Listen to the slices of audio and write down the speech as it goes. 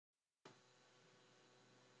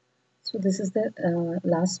So this is the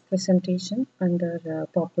last presentation under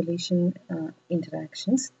population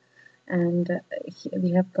interactions, and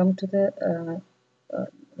we have come to the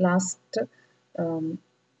last um,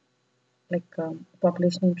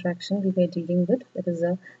 population interaction we were dealing with. That is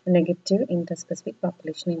a negative interspecific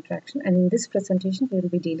population interaction, and in this presentation we will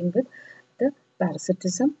be dealing with the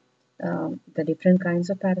parasitism, the different kinds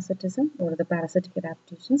of parasitism, or the parasitic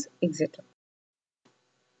adaptations, etc.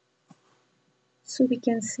 So we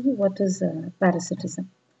can see what is parasitism.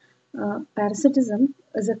 Parasitism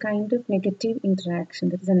is a kind of negative interaction,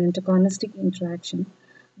 that is an antagonistic interaction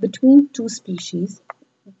between two species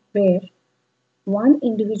where one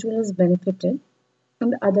individual is benefited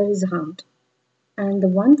and the other is harmed. And the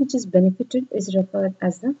one which is benefited is referred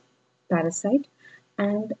as the parasite,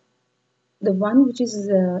 and the one which is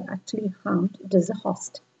actually harmed, it is the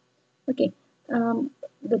host. Okay.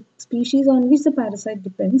 The species on which the parasite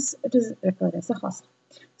depends, it is referred as a host.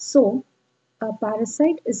 So, a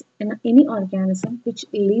parasite is any organism which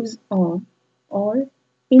lives on or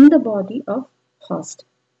in the body of host.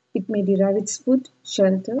 It may derive its food,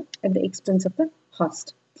 shelter at the expense of the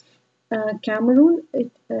host. Cameron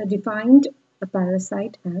defined a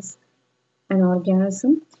parasite as an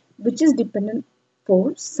organism which is dependent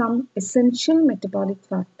for some essential metabolic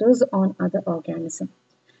factors on other organism,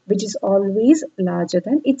 which is always larger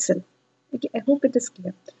than itself. Okay, I hope it is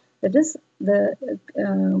clear. That is, the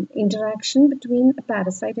interaction between a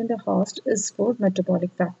parasite and a host is for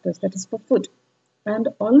metabolic factors, that is for food. And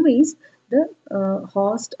always the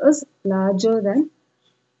host is larger than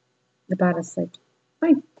the parasite.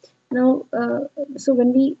 Fine. Now, so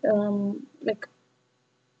when we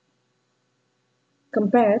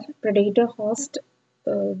compare predator-host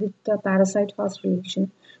with the parasite-host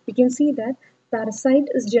relation, we can see that parasite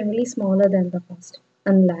is generally smaller than the host.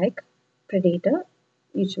 Unlike predator,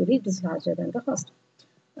 usually it is larger than the host.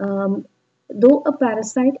 Though a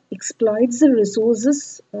parasite exploits the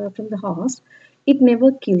resources from the host, it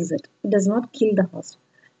never kills it. It does not kill the host.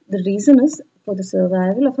 The reason is, for the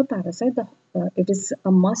survival of a parasite, it is a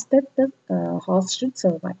must that the host should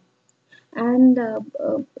survive. And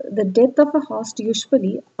the death of a host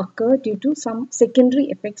usually occurs due to some secondary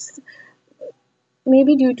effects,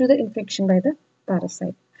 maybe due to the infection by the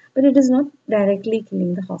parasite, but it is not directly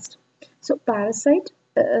killing the host. So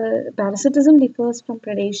parasitism differs from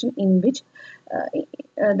predation in which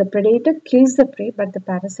the predator kills the prey, but the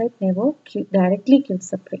parasite never directly kills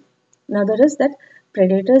the prey. Now there is that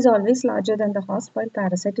predator is always larger than the host, while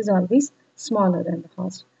parasite is always smaller than the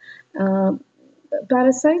host.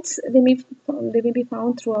 Parasites, they may be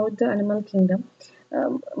found throughout the animal kingdom.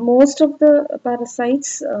 Most of the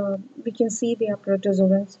parasites, we can see they are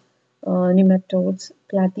protozoans, nematodes,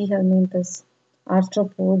 platyhelminthes,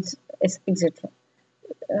 arthropods, etc.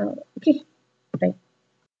 Okay, right.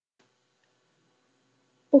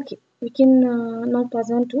 Okay, we can now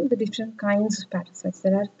pass on to the different kinds of parasites.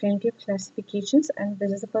 There are plenty of classifications, and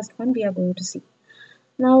this is the first one we are going to see.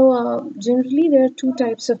 Now, generally there are two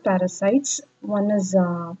types of parasites. One is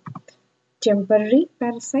temporary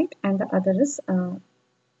parasite, and the other is a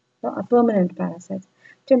permanent parasite.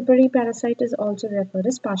 Temporary parasite is also referred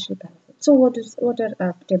as partial parasite. So what are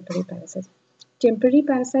temporary parasites? Temporary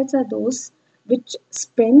parasites are those which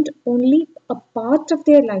spend only a part of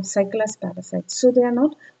their life cycle as parasites. So they are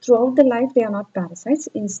not, throughout the life, they are not parasites.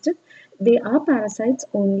 Instead, they are parasites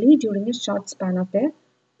only during a short span of their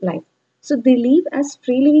life. So they live as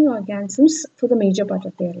free living organisms for the major part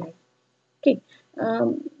of their life. Okay,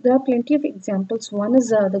 there are plenty of examples. One is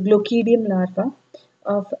the Glochidium larva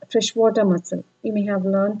of freshwater mussel. You may have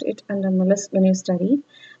learned it under mollusk when you studied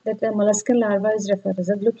that the molluscan larva is referred as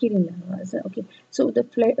a Glochidium larva. Okay, so the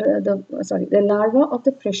larva of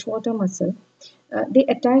the freshwater mussel, they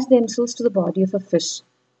attach themselves to the body of a fish,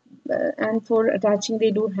 and for attaching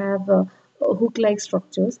they do have hook-like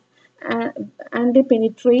structures, and they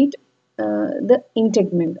penetrate the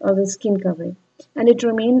integument or the skin covering, and it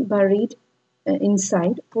remains buried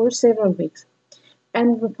inside for several weeks.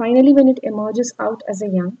 And finally, when it emerges out as a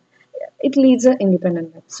young, it leads an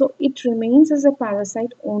independent life. So it remains as a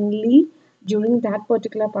parasite only during that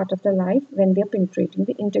particular part of the life when they are penetrating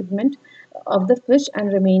the integument of the fish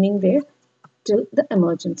and remaining there till the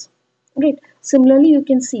emergence. Right. Similarly, you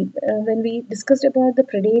can see when we discussed about the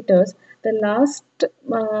predators, the last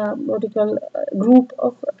group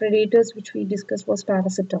of predators which we discussed was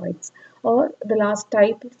parasitoids, or the last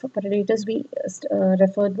type of predators we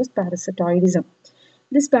referred was parasitoidism.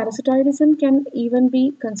 This parasitoidism can even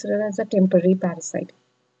be considered as a temporary parasite,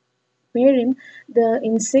 wherein the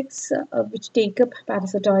insects which take up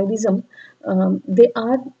parasitoidism, they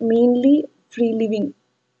are mainly free living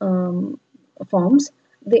forms,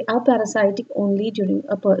 They are parasitic only during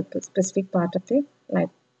a specific part of their life.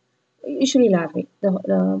 Usually larvae,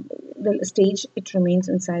 the stage it remains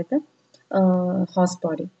inside the host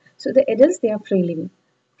body. So the adults, they are free living,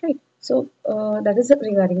 right? So that is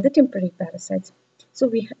regarding the temporary parasites. So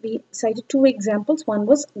we cited two examples. One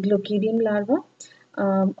was Glochidium larva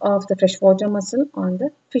of the freshwater mussel on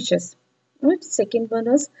the fishes. Right? Second one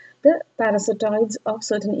was the parasitoids of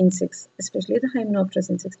certain insects, especially the hymenopterous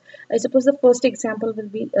insects. I suppose the first example will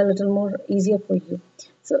be a little more easier for you.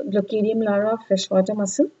 So Glochidium larva of freshwater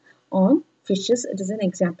mussel on fishes, it is an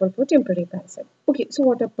example for temporary parasite. Okay, so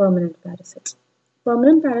what are permanent parasites?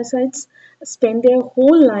 Permanent parasites spend their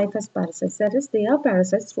whole life as parasites. That is, they are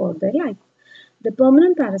parasites throughout their life. The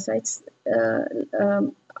permanent parasites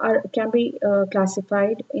can be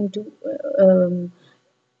classified into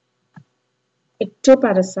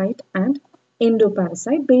ectoparasite and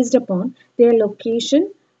endoparasite based upon their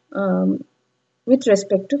location with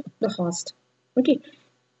respect to the host. Okay,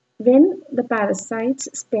 when the parasites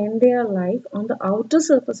spend their life on the outer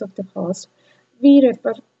surface of the host, we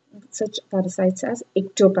refer such parasites as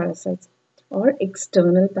ectoparasites or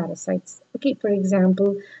external parasites. Okay, for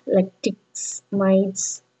example, like ticks,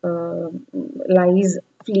 mites, lice,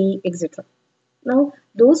 flea, etc. Now,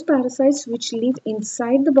 those parasites which live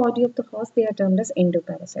inside the body of the host, they are termed as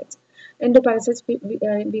endoparasites. Endoparasites,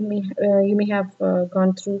 you may have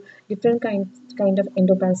gone through different kind of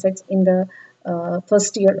endoparasites in the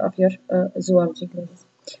first year of your zoology classes.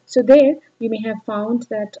 So there, you may have found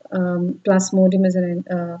that Plasmodium is an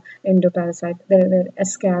endoparasite. There were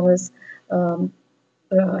Ascaris,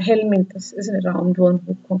 Helminthus is a roundworm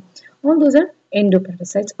hookworm. All those are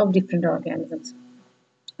endoparasites of different organisms.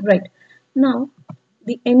 Right. Now,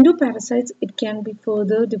 the endoparasites, it can be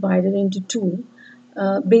further divided into two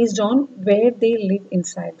based on where they live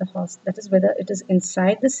inside the host. That is, whether it is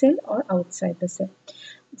inside the cell or outside the cell.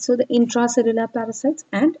 So, the intracellular parasites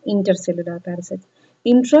and intercellular parasites.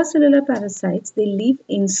 Intracellular parasites, they live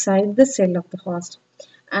inside the cell of the host.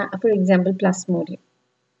 For example, Plasmodium.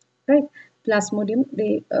 Right? Plasmodium,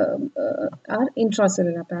 they are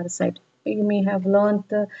intracellular parasite. You may have learned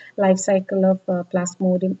the life cycle of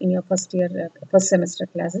Plasmodium in your first semester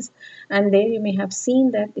classes, and there you may have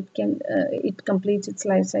seen that it completes its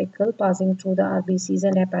life cycle passing through the RBCs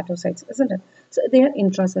and hepatocytes, isn't it? So they are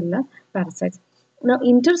intracellular parasites. Now,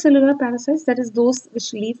 intercellular parasites, that is those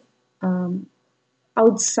which live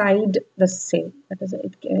outside the cell, that is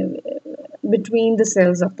between the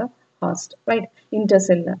cells of the host, right?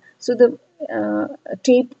 Intercellular. So the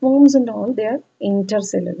tapeworms and all, they are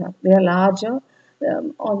intercellular. They are larger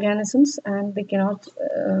organisms and they cannot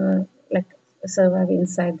like survive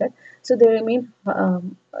inside that. So they remain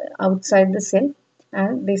outside the cell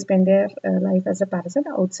and they spend their life as a parasite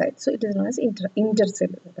outside. So it is known as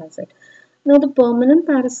intercellular parasite. Now the permanent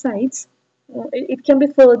parasites, it can be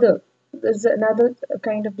further. There's another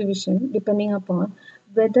kind of division depending upon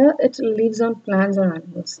whether it lives on plants or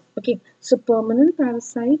animals. Okay, so permanent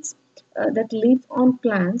parasites that live on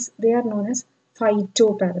plants, they are known as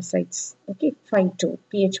phytoparasites. Okay, phyto,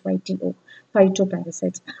 P-H-Y-T-O,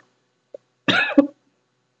 phytoparasites.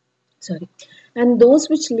 Sorry. And those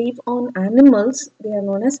which live on animals, they are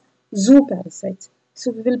known as zooparasites.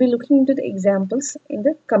 So we will be looking into the examples in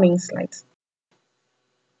the coming slides.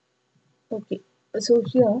 Okay, so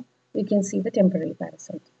here we can see the temporary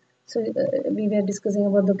parasite. So we were discussing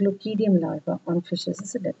about the Glochidium larva on fishes,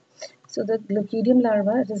 isn't it? So the Glochidium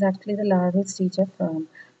larva, it is actually the larval stage of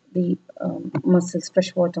the mussels,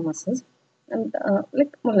 freshwater mussels, and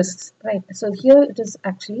like mollusks, right? So here it is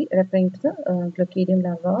actually referring to the Glochidium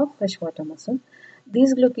larva of freshwater mussel.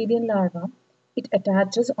 These Glochidium larva, it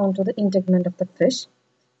attaches onto the integument of the fish,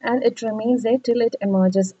 and it remains there till it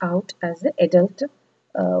emerges out as the adult.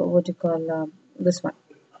 What you call this one,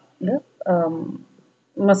 the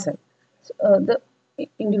mussel. So, the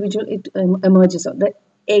individual, it emerges out. The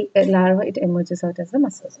egg larva, it emerges out as the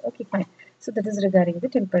mussels. Okay, fine. So that is regarding the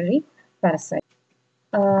temporary parasite.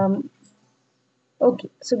 Okay,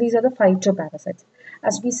 so these are the phytoparasites.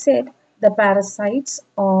 As we said, the parasites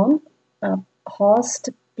on host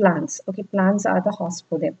plants. Okay, plants are the host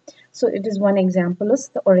for them. So it is one example is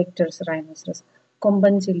the Orycters rhinoceros.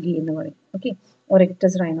 Kombanchilli in the morning. Okay,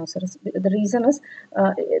 Orycters rhinoceros. The reason is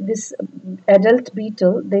this adult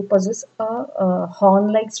beetle, they possess a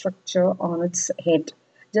horn-like structure on its head,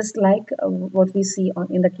 just like what we see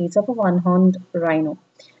in the case of a one-horned rhino.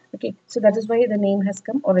 Okay, so that is why the name has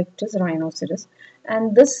come Orycters rhinoceros.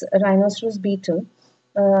 And this rhinoceros beetle,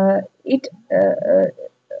 it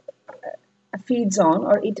feeds on,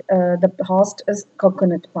 or the host is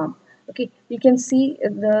coconut palm. Okay, you can see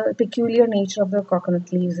the peculiar nature of the coconut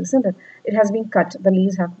leaves, isn't it? It has been cut. The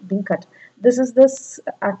leaves have been cut. This is this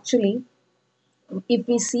actually. If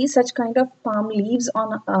we see such kind of palm leaves on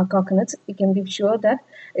coconuts, we can be sure that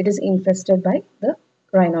it is infested by the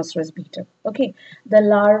rhinoceros beetle. Okay, the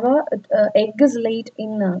larva egg is laid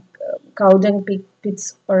in cow dung pits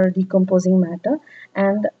or decomposing matter,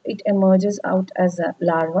 and it emerges out as a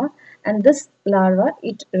larva. And this larva,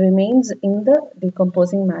 it remains in the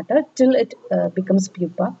decomposing matter till it becomes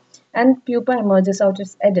pupa, and pupa emerges out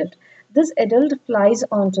as adult. This adult flies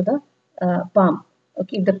onto the palm,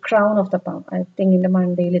 okay, the crown of the palm, I think in the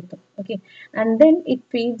mandalithum, okay, and then it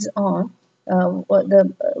feeds on what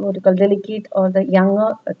you call delicate or the younger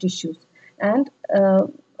tissues, and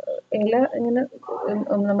ഇല ഇങ്ങനെ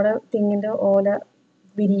നമ്മുടെ തെങ്ങിൻ്റെ ഓല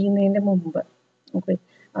വിരിയുന്നതിൻ്റെ മുമ്പ്, okay,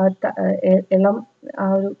 ഇളം ആ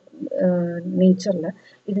ഒരു നേച്ചറിൽ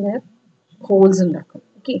ഇതിങ്ങനെ holes ഉണ്ടാക്കും.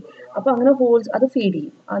 ഓക്കെ, അപ്പോൾ അങ്ങനെ ഹോൾസ് അത് ഫീഡ്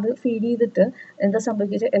ചെയ്യും. അത് ഫീഡ് ചെയ്തിട്ട് എന്താ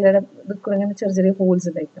സംഭവിക്കുക, ഇലയുടെ ഇങ്ങനെ ചെറിയ ചെറിയ ഹോൾസ്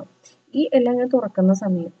ഉണ്ടായിരിക്കും. ഈ ഇല ഇങ്ങനെ തുറക്കുന്ന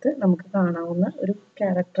സമയത്ത് നമുക്ക് കാണാവുന്ന ഒരു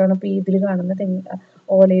ക്യാരക്ടറാണ് ഇപ്പോൾ ഇതിൽ കാണുന്ന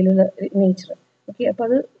ഓലയിലുള്ള നേച്ചർ. ഓക്കെ, അപ്പോൾ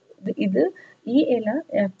അത് ഇത് ഈ ഇല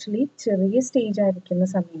ആക്ച്വലി ചെറിയ സ്റ്റേജ് ആയിരിക്കുന്ന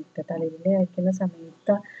സമയത്ത്, തലയില ആയിരിക്കുന്ന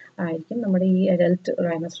സമയത്ത് ആയിരിക്കും നമ്മുടെ ഈ അഡൽട്ട്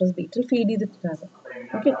റൈനോസറസ് ബീറ്റിൽ ഫീഡ് ചെയ്തിട്ടുണ്ടാകും.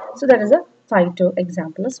 Okay, so that is A phyto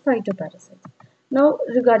example is phytoparasites. Now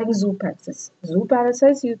regarding zoo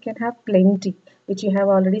parasites you can have plenty, which you have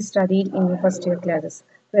already studied in your first year classes.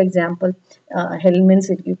 For example, helminths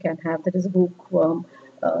you can have, that is hookworm.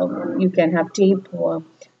 You can have tapeworm,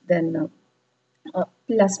 then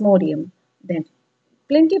plasmodium, then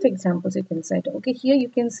plenty of examples you can cite. Okay, here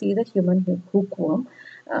you can see the human hookworm.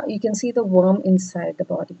 You can see the worm inside the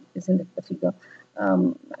body, isn't it, the figure?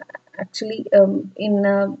 Actually, in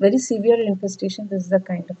very severe infestation, this is the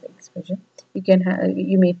kind of expression you can have.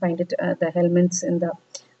 You may find it the helminths in the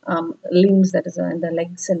limbs, that is in the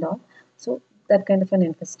legs and all. So that kind of an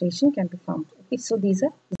infestation can be found. Okay, so these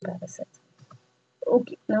are the parasites.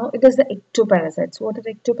 Okay, now it is the ectoparasites. What are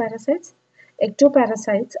ectoparasites?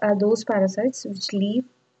 Ectoparasites are those parasites which live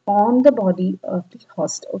on the body of the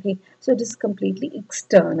host. Okay, so it is completely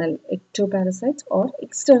external. Ectoparasites or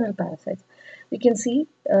external parasites. We can see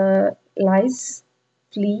lice,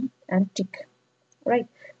 flea, and tick. Right.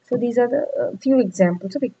 So these are the few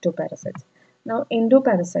examples of ectoparasites. Now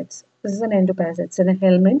endoparasites. This is an endoparasite. It's a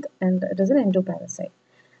helminth, and it is an endoparasite.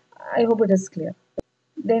 I hope it is clear.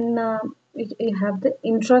 Then we have the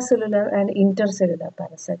intracellular and intercellular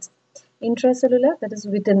parasites. Intracellular, that is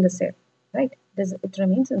within the cell, right? It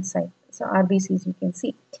remains inside. So RBCs you can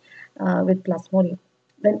see with plasmodium.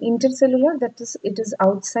 Then intercellular, that is, it is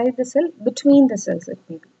outside the cell, between the cells it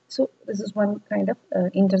may be. So this is one kind of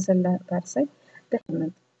intercellular parasite, the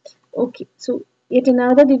helminth. Okay, so yet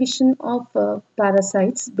another division of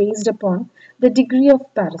parasites based upon the degree of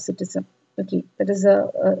parasitism. Okay, that is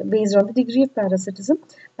based on the degree of parasitism,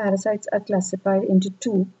 parasites are classified into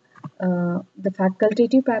two, the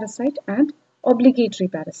facultative parasite and obligatory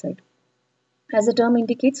parasite. As the term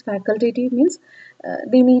indicates, facultative means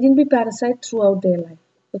they needn't be parasite throughout their life.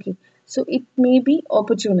 Okay, so it may be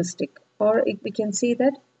opportunistic, or we can say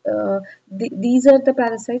that these are the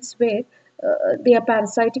parasites where they are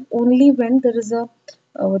parasitic only when there is a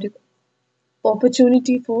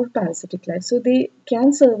opportunity for parasitic life. So they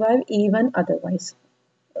can survive even otherwise.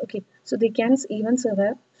 Okay, so they can even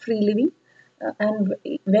survive free living, and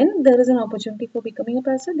when there is an opportunity for becoming a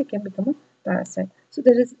parasite, they can become a parasite. So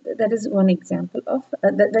that is one example of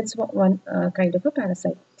that's one kind of a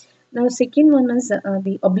parasite. Now second one is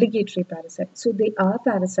the obligatory parasite. So they are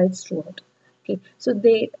parasites throughout. Okay, so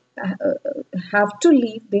they have to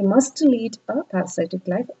lead, they must lead a parasitic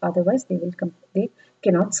life, otherwise they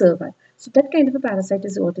cannot survive. So that kind of a parasite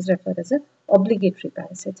is what is referred as an obligatory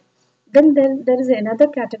parasite. Then there is another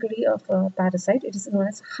category of parasite. It is known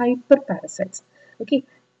as hyperparasites. Okay,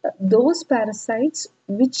 those parasites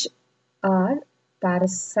which are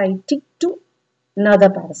parasitic to another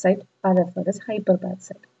parasite are referred as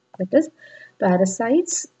hyperparasite. That is,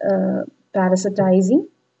 parasites parasitizing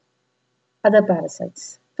other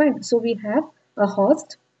parasites. Fine. So we have a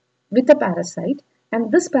host with a parasite,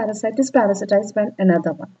 and this parasite is parasitized by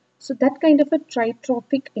another one. So that kind of a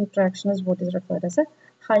tritrophic interaction is what is referred as a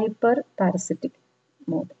hyperparasitic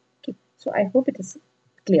mode. Okay, so I hope it is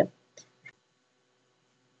clear.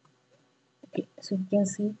 Okay, so you can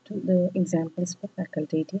see the examples for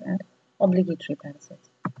facultative and obligatory parasites.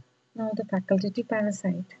 Now the facultative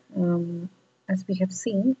parasite, as we have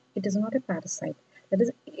seen, it is not a parasite. That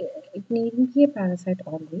is, it needn't be a parasite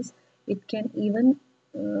always. It can even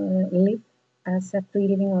live as a free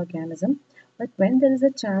living organism, But when there is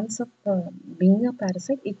a chance of being a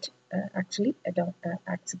parasite, it actually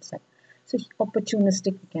accepts that. So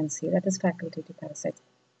opportunistic, we can say, that is facultative parasites.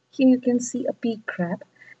 Here you can see a pea crab,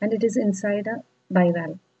 and it is inside a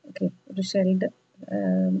bivalve. Okay, ഒരു shelled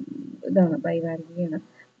ഇതാണ് bivalve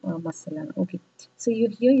muscle. Okay, so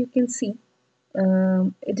here you can see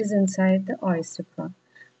it is inside the oyster prawn,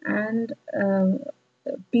 and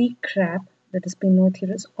pea crab, that is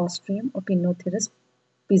Pinnothyrus austrium or Pinnothyrus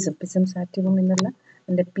pisum. Pisum sativum എന്നല്ല,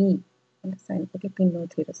 and the P understand, okay,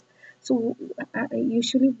 Pinnothyrus. So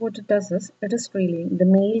usually what it does is it is free living. The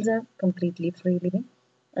males are completely free living,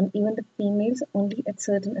 and even the females only at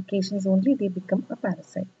certain occasions only they become a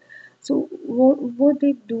parasite. So what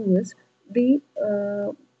they do is they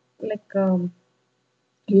like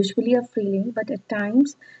usually are free living, but at times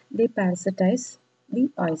they parasitize the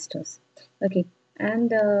oysters. Okay, and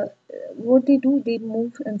what they do, they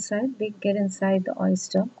move inside, they get inside the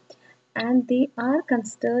oyster, and they are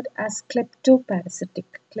considered as kleptoparasitic.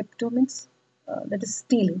 Klepto means that is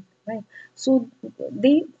stealing, right? So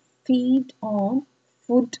they feed on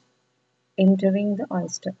food entering the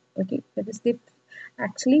oyster. Okay, that is, they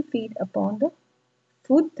actually feed upon the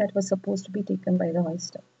food that was supposed to be taken by the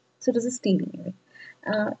oyster. So it is a stealing, right?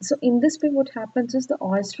 So in this way, what happens is the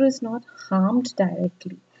oyster is not harmed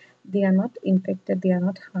directly. They are not infected, they are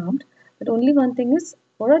not harmed. But only one thing is,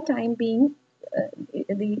 for a time being,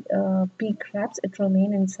 the pea crabs, it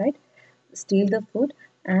remain inside, steal the food,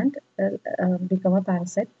 and become a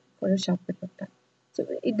parasite for a short period of time. So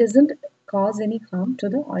it doesn't cause any harm to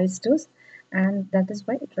the oysters, and that is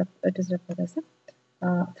why it is referred as a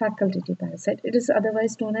facultative parasite. It is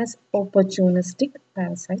otherwise known as opportunistic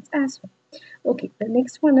parasites as well. Okay, the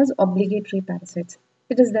next one is obligatory parasites.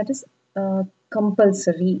 It is, that is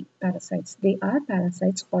compulsory parasites. They are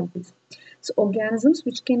parasites always. So organisms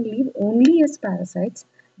which can live only as parasites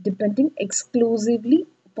depending exclusively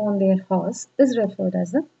upon their host is referred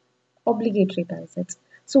as the obligatory parasites.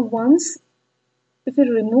 So once, if you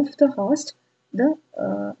remove the host, the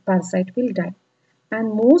parasite will die.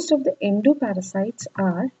 And most of the endoparasites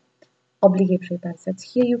are obligatory parasites.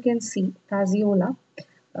 Here you can see Fasciola.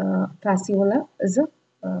 Fasciola is a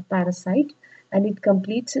parasite, and it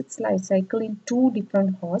completes its life cycle in two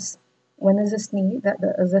different hosts. One is a snail, the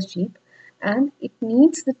other is a sheep, and it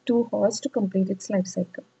needs the two hosts to complete its life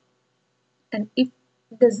cycle. And if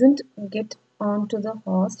it doesn't get onto the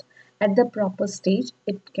host at the proper stage,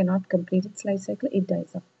 it cannot complete its life cycle, it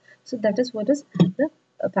dies off. So that is what is the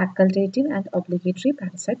facultative and obligatory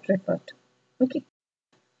parasite referred to. Okay,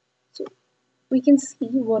 so we can see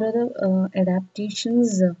what are the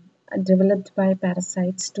adaptations developed by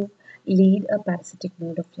parasites to lead a parasitic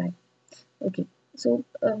mode of life. Okay, so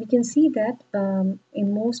we can see that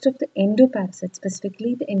in most of the endoparasites,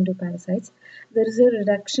 specifically the endoparasites, there is a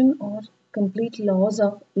reduction or complete loss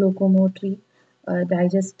of locomotory,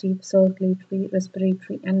 digestive, circulatory,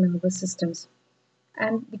 respiratory, and nervous systems.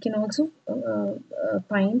 And we can also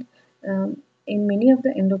find in many of the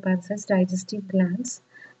endoparasites digestive glands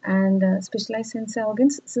and specialized sensory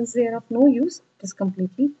organs, since they are of no use, it is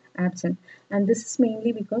completely absent. And this is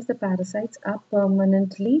mainly because the parasites are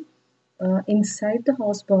permanently inside the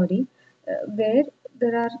host body, where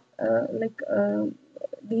there are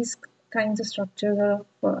these kinds of structures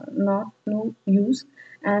are not no use,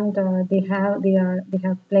 and they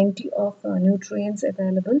have plenty of nutrients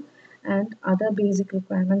available, and other basic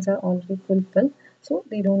requirements are already fulfilled, so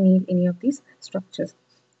they don't need any of these structures.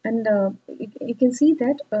 And you can see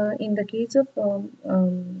that in the case of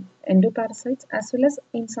endoparasites, as well as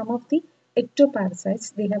in some of the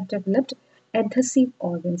ectoparasites, they have developed adhesive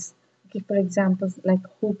organs. Okay, for example, like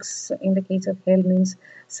hooks in the case of helminths,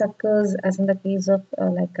 suckers as in the case of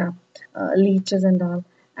leeches and all.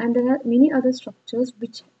 And there are many other structures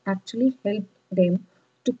which actually help them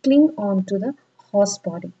to cling on to the host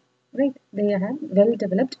body. Right, they have well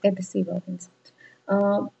developed adhesive organs.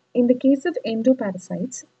 In the case of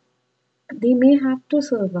endoparasites, they may have to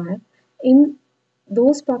survive in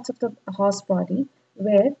those parts of the host body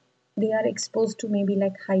where they are exposed to maybe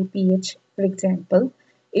like high pH, for example.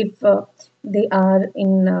 If they are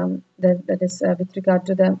in that is with regard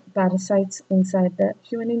to the parasites inside the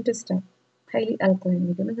human intestine, highly alkaline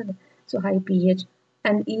medium, isn't it? So high pH,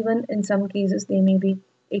 and even in some cases they may be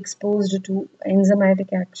exposed to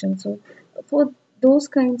enzymatic action. So for those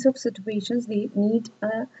kinds of situations, they need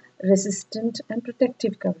a resistant and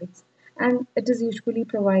protective coverage, and it is usually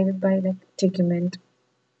provided by like tegument,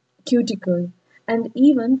 cuticle, and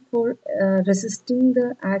even for resisting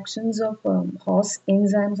the actions of host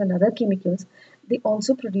enzymes and other chemicals, they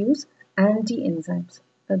also produce anti-enzymes.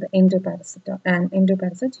 The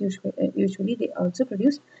endoparasites usually they also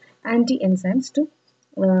produce anti-enzymes to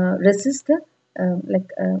resist the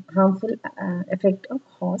harmful effect of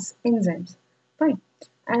host enzymes. Fine.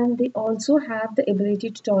 And they also have the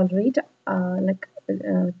ability to tolerate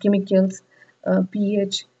chemicals,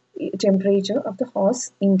 pH, temperature of the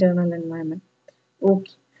host internal environment.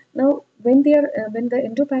 Okay. Now, when the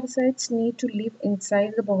endoparasites need to live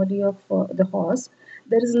inside the body of the horse,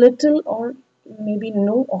 there is little or maybe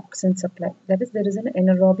no oxygen supply. That is, there is an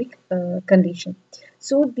anaerobic condition.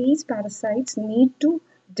 So these parasites need to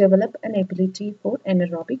develop an ability for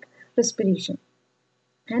anaerobic respiration.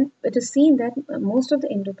 And it is seen that most of the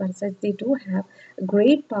endoparasites, they do have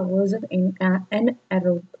great powers of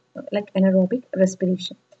anaerobic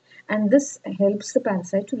respiration, and this helps the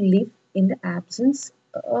parasite to live in the absence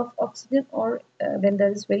of oxygen, or when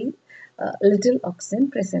there is very little oxygen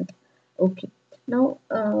present. Okay. Now,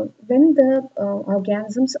 when the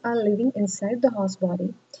organisms are living inside the host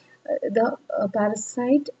body, the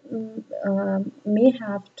parasite may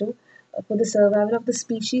have to, for the survival of the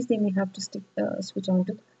species, they may have to switch on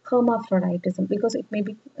to hermaphroditism, because it may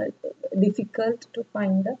be difficult to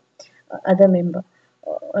find the other member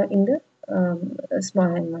in the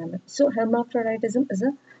small environment. So hermaphroditism is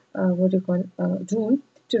a what you call rule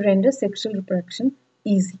to render sexual reproduction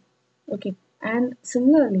easy. Okay. And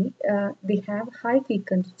similarly, they have high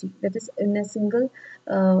fecundity. That is, in a single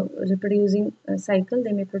reproducing cycle,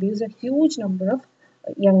 they may produce a huge number of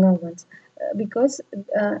younger ones, because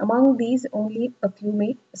among these, only a few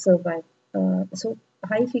may survive. So,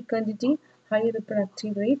 high fecundity, high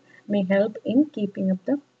reproductive rate may help in keeping up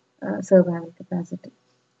the survival capacity.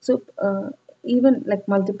 So, even like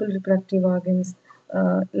multiple reproductive organs,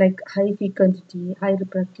 like high fecundity, high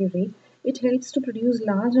reproductive rate, it helps to produce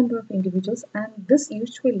large number of individuals, and this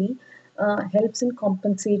usually helps in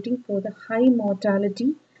compensating for the high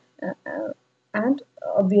mortality, and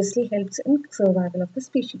obviously helps in survival of the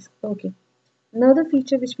species. Okay. Another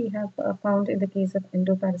feature which we have found in the case of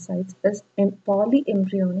endoparasites is in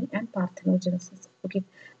polyembryony and parthenogenesis. Okay,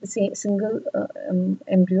 the single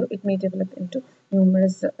embryo, it may develop into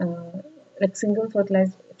numerous single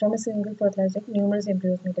fertilized, from a single fertilized egg, numerous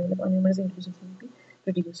embryos may develop, or numerous individuals may be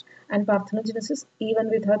produced. And parthenogenesis, even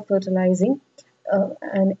without fertilizing,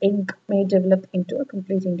 an egg may develop into a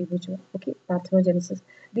complete individual. Okay, parthenogenesis.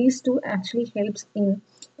 These two actually helps in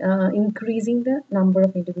increasing the number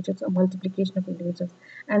of individuals, or multiplication of individuals,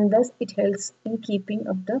 and thus it helps in keeping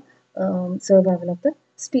up the survival of the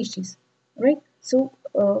species. Right. So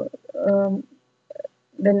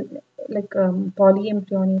then,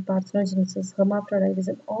 polyembryony, parthenogenesis,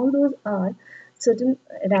 hermaphroditism, all those are certain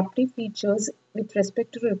adaptive features with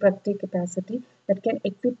respect to reproductive capacity that can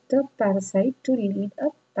equip the parasite to lead a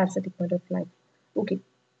parasitic mode of life. Okay.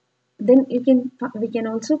 Then we can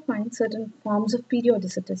also find certain forms of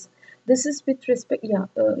periodicities. This is with respect, yeah,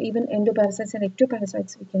 even endoparasites and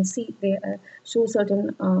ectoparasites, we can see they show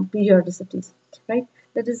certain periodicities, right?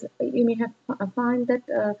 That is, you may have find that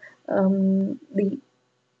the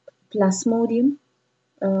Plasmodium,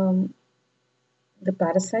 the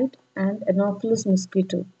parasite, and Anopheles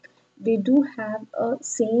mosquito, they do have a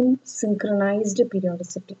same synchronized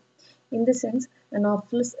periodicity. In the sense,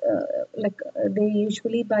 Anopheles, they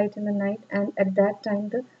usually bite in the night, and at that time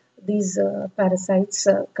these parasites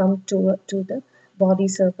come to the body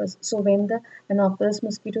surface. So when the Anopheles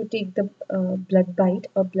mosquito take the blood bite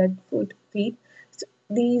or blood food feed, so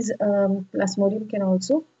these Plasmodium can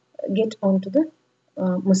also get onto the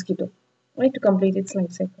mosquito, right, to complete its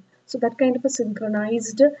life cycle. So that kind of a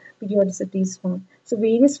synchronized periodicity is found. So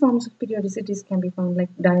various forms of periodicities can be found, like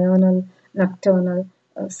diurnal, nocturnal,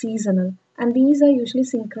 seasonal, and these are usually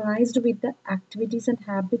synchronized with the activities and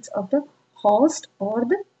habits of the host or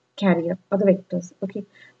the carrier or the vectors. Okay.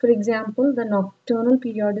 For example, the nocturnal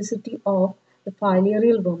periodicity of the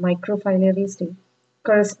filarial worm, microfilarial state,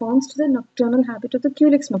 corresponds to the nocturnal habit of the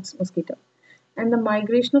Culex mosquito, and the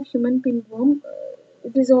migration of human pinworm,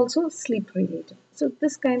 it is also sleep related. So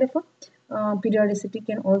this kind of a periodicity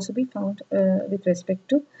can also be found with respect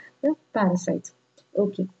to the parasites.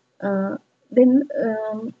 Okay. Then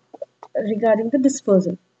regarding the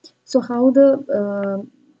dispersal, so how the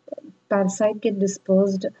parasite get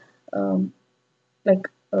dispersed,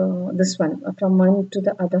 this one, from one to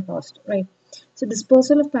the other host, right? So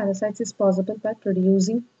dispersal of parasites is possible by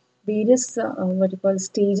producing various what you call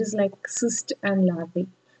stages like cyst and larvae.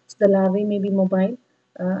 So the larvae may be mobile,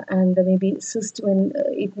 and there may be cyst when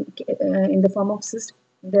in the form of cyst,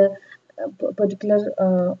 the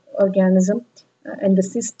particular organism and the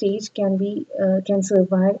cyst stage can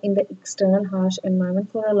survive in the external harsh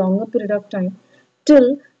environment for a longer period of time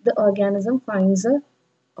till the organism finds a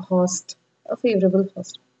host, a favorable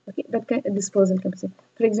host. Okay, that kind of disposal capacity.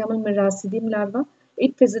 For example, Mirasidium larva,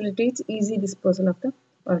 it facilitates easy disposal of the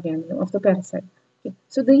organism, of the parasite. Okay.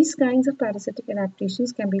 So these kinds of parasitic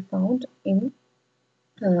adaptations can be found in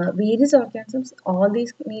various organisms. All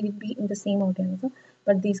these need be in the same organism,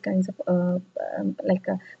 but these kinds of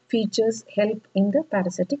features help in the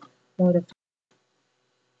parasitic mode of.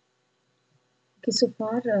 Okay, so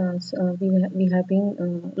far we have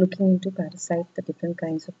been looking into parasites, the different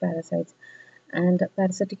kinds of parasites, and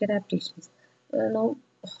parasitic adaptations. Now,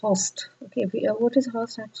 host. Okay, what is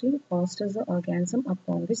host actually? Host is the organism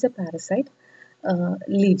upon which the parasite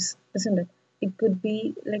lives, isn't it? It could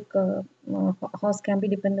be like host can be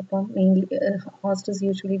dependent upon mainly. Host is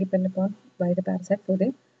usually dependent upon by the parasite for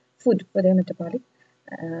their food, for their metabolic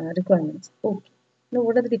requirements. Okay. Now,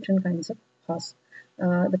 what are the different kinds of hosts?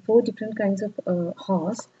 The four different kinds of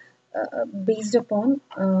hosts based upon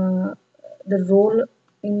the role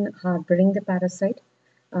in harboring the parasite,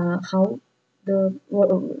 how the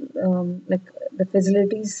the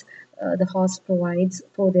facilities the host provides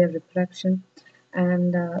for their reproduction,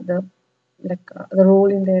 and the role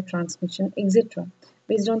in their transmission, etc.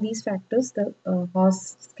 Based on these factors, the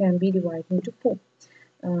hosts can be divided into four: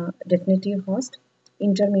 definitive host,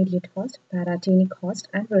 intermediate host, paratenic host,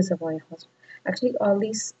 and reservoir host. Actually, all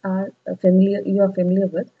these are familiar. You are familiar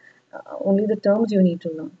with. Only the terms you need to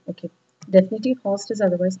learn. Okay. Definitive host is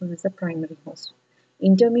otherwise known as the primary host.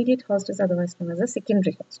 Intermediate host is otherwise known as a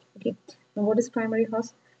secondary host. Okay. Now, what is primary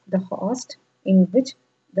host? The host in which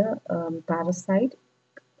the parasite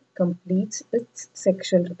completes its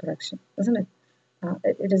sexual reproduction, isn't it?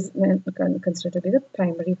 It is considered to be the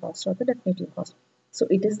primary host or the definitive host. So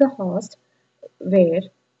it is the host where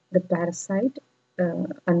the parasite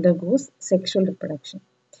undergoes sexual reproduction,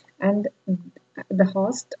 and the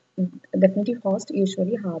host, definitive host,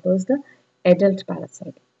 usually harbors the adult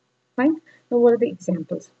parasite. Fine. Now, what are the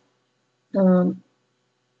examples? Um,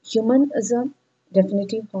 Human is a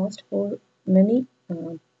definitive host for many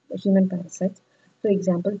human parasites. For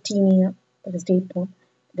example, tinea, that is tapeworm.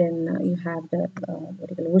 Then you have the what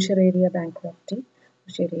do you call Wuchereria bancrofti,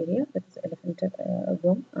 Wuchereria, that is elephant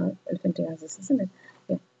worm, elephantiasis, isn't it?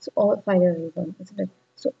 Yeah. So all fiery worm, isn't it?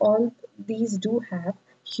 So all these do have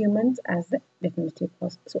humans as the definitive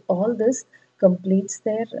host. So all this completes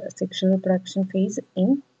their sexual reproduction phase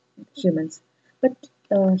in humans. But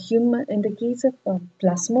human, in the case of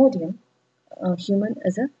Plasmodium, human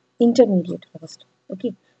is a intermediate host.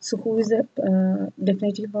 Okay, so who is the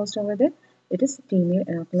definitive host over there? It is female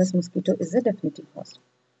Anopheles mosquito is the definitive host.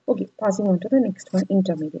 Okay, passing on to the next one,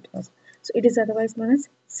 intermediate host. So it is otherwise known as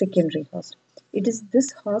secondary host. It is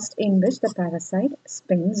this host in which the parasite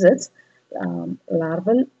spends its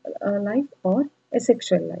larval life or a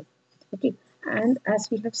sexual life. Okay, and as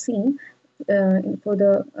we have seen for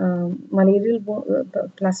the malarial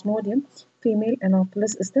plasmodium, female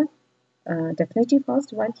Anopheles is the definitive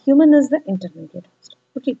host, while human is the intermediate host.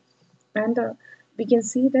 Okay, and we can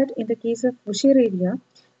see that in the case of Wuchereria,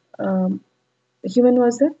 um, human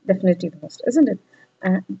was the definitive host, isn't it?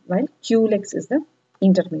 While Culex is the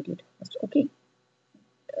intermediate host. Okay,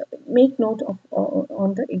 make note of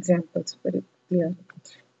on the examples very clearly.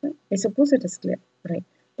 I suppose it is clear, right?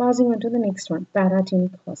 Passing on to the next one,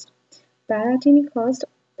 paratenic host. Paratenic host,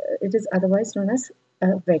 it is otherwise known as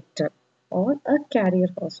a vector or a carrier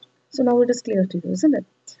host. So now it is clear to you, isn't it?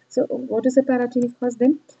 So what is a paratenic host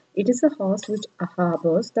then? It is a host which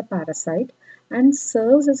harbors the parasite and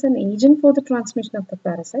serves as an agent for the transmission of the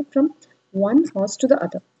parasite from one host to the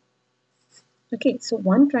other. Okay, so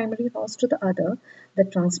one primary host to the other, the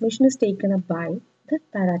transmission is taken up by the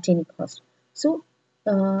paratenic host. So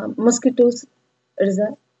mosquitoes is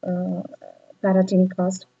a paratenic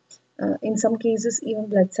host. In some cases, even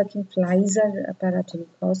blood-sucking flies are a paratenic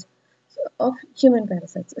host of human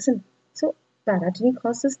parasites, isn't it? So paratenic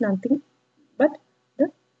host is nothing but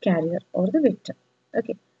the carrier or the vector.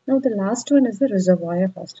 Okay. Now the last one is the reservoir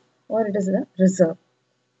host, or it is the reserve.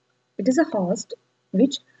 It is a host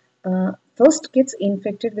which first gets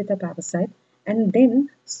infected with a parasite and then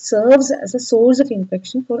serves as a source of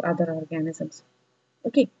infection for other organisms.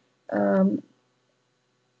 Okay,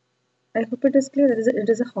 I hope it is clear that it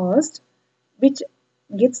is a host which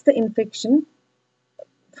gets the infection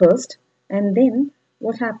first, and then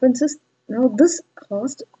what happens is now this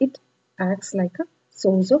host it acts like a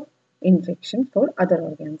source of infection for other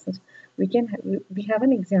organisms. We have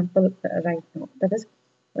an example right now, that is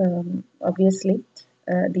obviously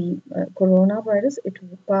the coronavirus. It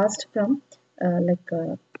passed from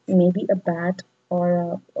maybe a bat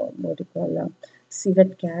or what do you call a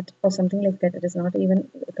civet cat or something like that. It is not even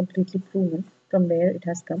completely proven, from where it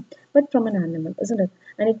has come, but from an animal, isn't it?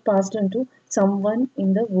 And it passed on to someone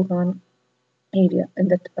in the Wuhan area, in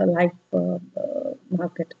that life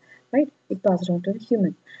market, right? It passed on to the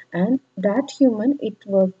human, and that human, it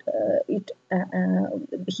worked. He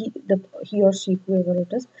or she, whoever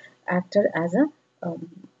it is, acted as a um,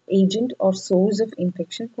 agent or source of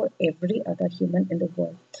infection for every other human in the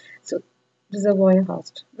world. So reservoir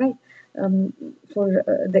host, right? For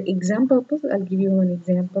the exam purpose, I'll give you an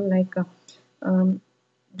example like um,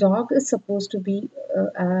 dog is supposed to be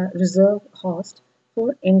a reserve host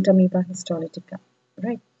for Entamoeba histolytica,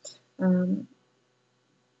 right? Um,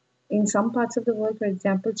 in some parts of the world, for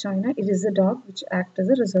example, China, it is the dog which acts as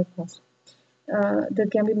a reserve host. There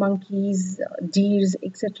can be monkeys, deers,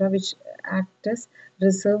 etc., which act as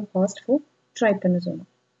reserve host for trypanosoma.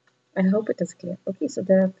 I hope it is clear. Okay, so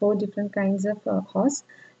there are four different kinds of hosts: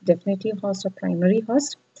 definitive host or primary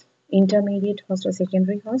host, intermediate host or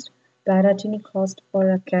secondary host, paratenic host or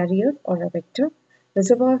a carrier or a vector,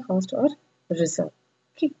 reservoir host or reserve.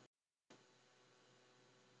 Okay,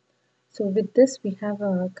 so with this we have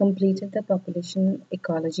completed the population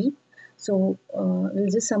ecology. So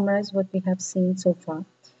we'll just summarize what we have seen so far.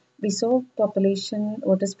 We saw population,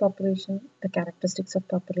 what is population, the characteristics of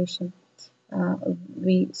population. Uh,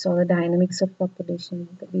 we saw the dynamics of population,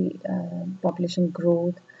 population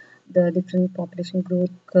growth, the different population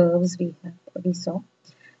growth curves we saw.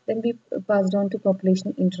 Then we passed on to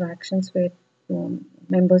population interactions where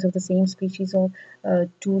members of the same species or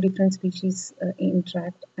two different species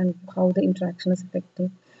interact and how the interaction is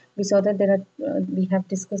effective. We saw that we have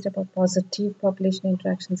discussed about positive population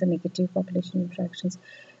interactions and negative population interactions.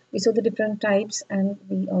 We saw the different types and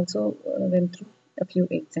we also went through a few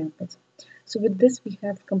examples. So with this, we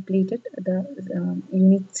have completed the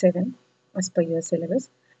Unit 7 as per your syllabus,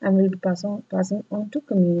 and we'll be passing on to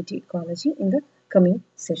community ecology in the coming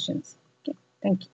sessions. Okay, thank you.